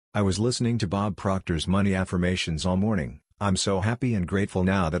I was listening to Bob Proctor's Money Affirmations all morning. I'm so happy and grateful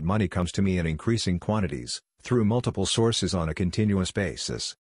now that money comes to me in increasing quantities, through multiple sources on a continuous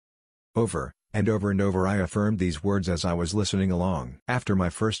basis. Over and over I affirmed these words as I was listening along. After my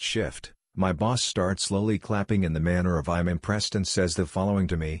first shift, my boss starts slowly clapping in the manner of I'm impressed and says the following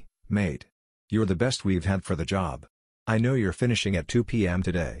to me: "Mate, you're the best we've had for the job. I know you're finishing at 2 p.m.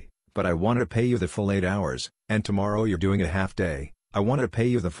 today, but I want to pay you the full 8 hours, and tomorrow you're doing a half day. I want to pay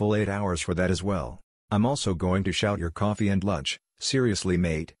you the full 8 hours for that as well. I'm also going to shout your coffee and lunch. Seriously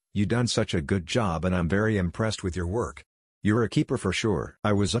mate, you done such a good job and I'm very impressed with your work. You're a keeper for sure."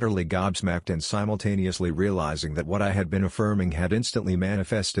 I was utterly gobsmacked and simultaneously realizing that what I had been affirming had instantly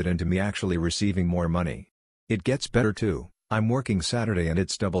manifested into me actually receiving more money. It gets better too. I'm working Saturday and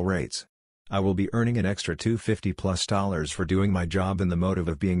it's double rates. I will be earning an extra $250+ for doing my job in the motive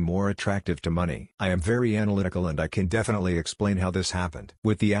of being more attractive to money. I am very analytical and I can definitely explain how this happened.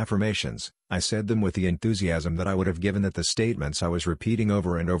 With the affirmations, I said them with the enthusiasm that I would have given that the statements I was repeating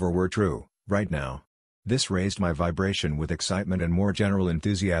over and over were true, right now. This raised my vibration with excitement and more general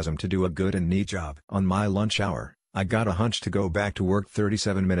enthusiasm to do a good and neat job. On my lunch hour, I got a hunch to go back to work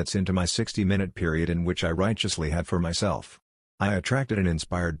 37 minutes into my 60-minute period in which I righteously had for myself. I attracted an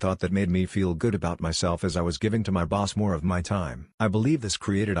inspired thought that made me feel good about myself as I was giving to my boss more of my time. I believe this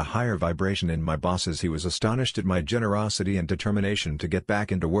created a higher vibration in my boss as he was astonished at my generosity and determination to get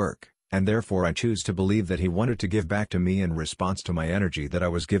back into work, and therefore I choose to believe that he wanted to give back to me in response to my energy that I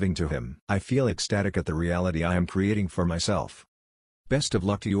was giving to him. I feel ecstatic at the reality I am creating for myself. Best of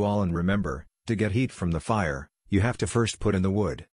luck to you all, and remember, to get heat from the fire, you have to first put in the wood.